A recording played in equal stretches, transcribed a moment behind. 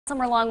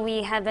Summer long,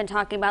 we have been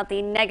talking about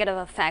the negative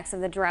effects of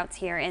the droughts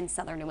here in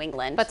southern New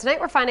England. But tonight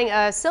we're finding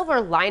a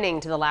silver lining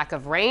to the lack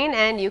of rain,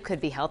 and you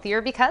could be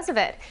healthier because of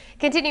it.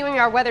 Continuing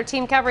our weather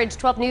team coverage,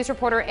 12 News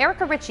reporter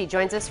Erica Ritchie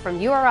joins us from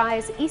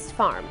URI's East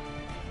Farm.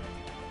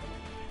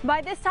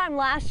 By this time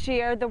last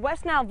year, the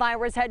West Nile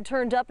virus had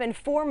turned up in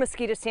 4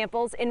 mosquito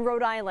samples in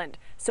Rhode Island.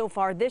 So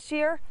far this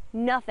year,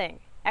 nothing.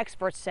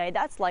 Experts say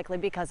that's likely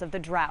because of the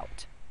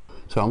drought.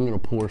 So I'm going to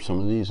pour some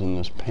of these in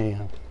this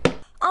pan.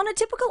 On a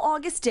typical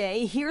August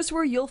day, here's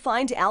where you'll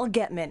find Al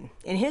Getman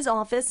in his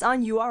office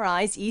on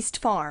URI's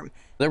East Farm.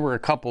 There were a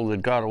couple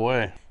that got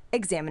away.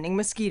 Examining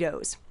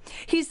mosquitoes.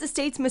 He's the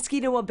state's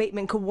mosquito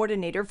abatement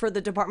coordinator for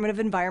the Department of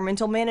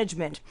Environmental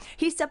Management.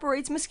 He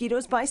separates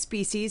mosquitoes by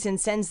species and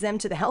sends them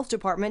to the health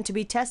department to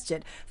be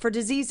tested for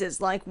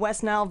diseases like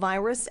West Nile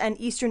virus and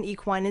Eastern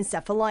equine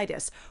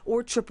encephalitis,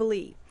 or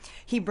EEE.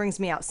 He brings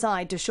me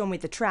outside to show me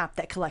the trap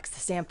that collects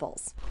the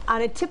samples.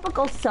 On a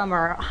typical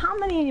summer, how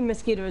many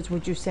mosquitoes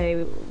would you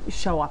say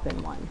show up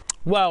in one?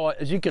 Well,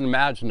 as you can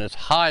imagine, it's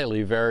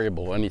highly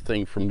variable,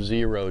 anything from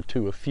 0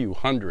 to a few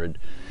hundred.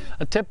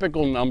 A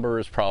typical number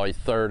is probably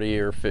 30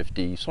 or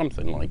 50,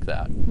 something like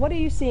that. What are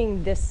you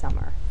seeing this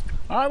summer?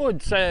 I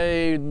would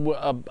say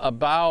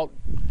about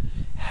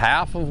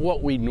half of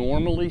what we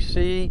normally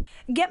see.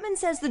 Getman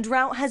says the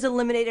drought has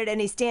eliminated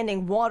any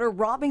standing water,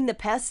 robbing the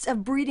pests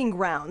of breeding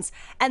grounds,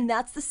 and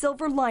that's the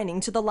silver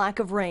lining to the lack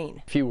of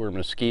rain. Fewer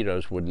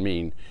mosquitoes would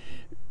mean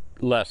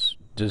less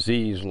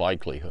disease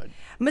likelihood.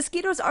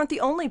 Mosquitoes aren't the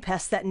only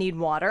pests that need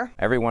water.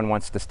 Everyone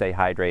wants to stay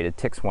hydrated.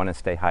 Ticks want to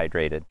stay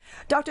hydrated.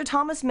 Dr.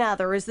 Thomas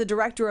Mather is the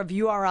director of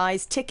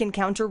URI's Tick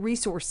Encounter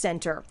Resource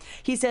Center.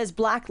 He says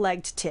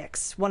black-legged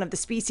ticks, one of the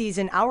species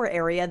in our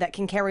area that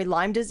can carry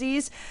Lyme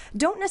disease,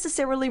 don't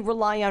necessarily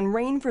rely on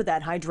rain for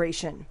that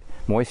hydration.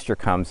 Moisture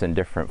comes in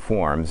different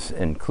forms,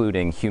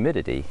 including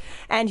humidity.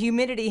 And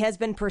humidity has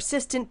been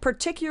persistent,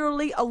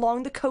 particularly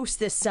along the coast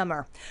this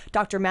summer.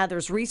 Dr.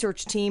 Mather's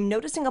research team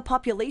noticing a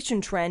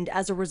population trend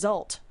as a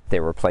result.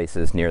 There were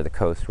places near the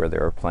coast where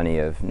there were plenty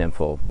of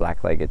nymphal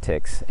black-legged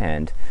ticks,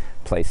 and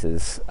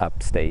places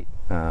upstate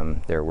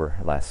there were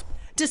less.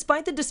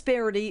 Despite the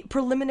disparity,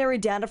 preliminary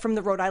data from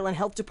the Rhode Island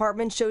Health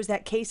Department shows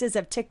that cases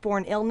of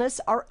tick-borne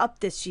illness are up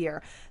this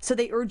year. So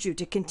they urge you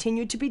to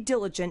continue to be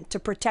diligent to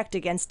protect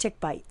against tick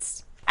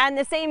bites. And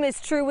the same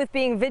is true with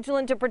being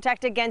vigilant to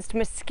protect against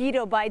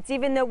mosquito bites.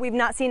 Even though we've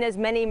not seen as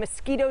many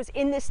mosquitoes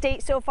in the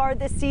state so far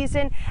this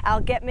season, Al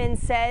Getman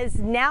says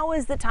now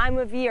is the time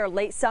of year,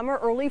 late summer,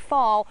 early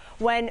fall,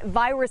 when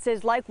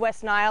viruses like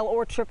West Nile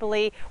or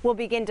EEE will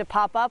begin to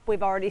pop up.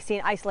 We've already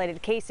seen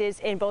isolated cases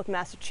in both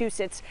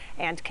Massachusetts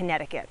and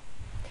Connecticut.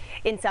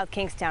 In South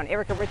Kingstown,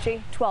 Erica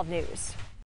Ritchie, 12 News.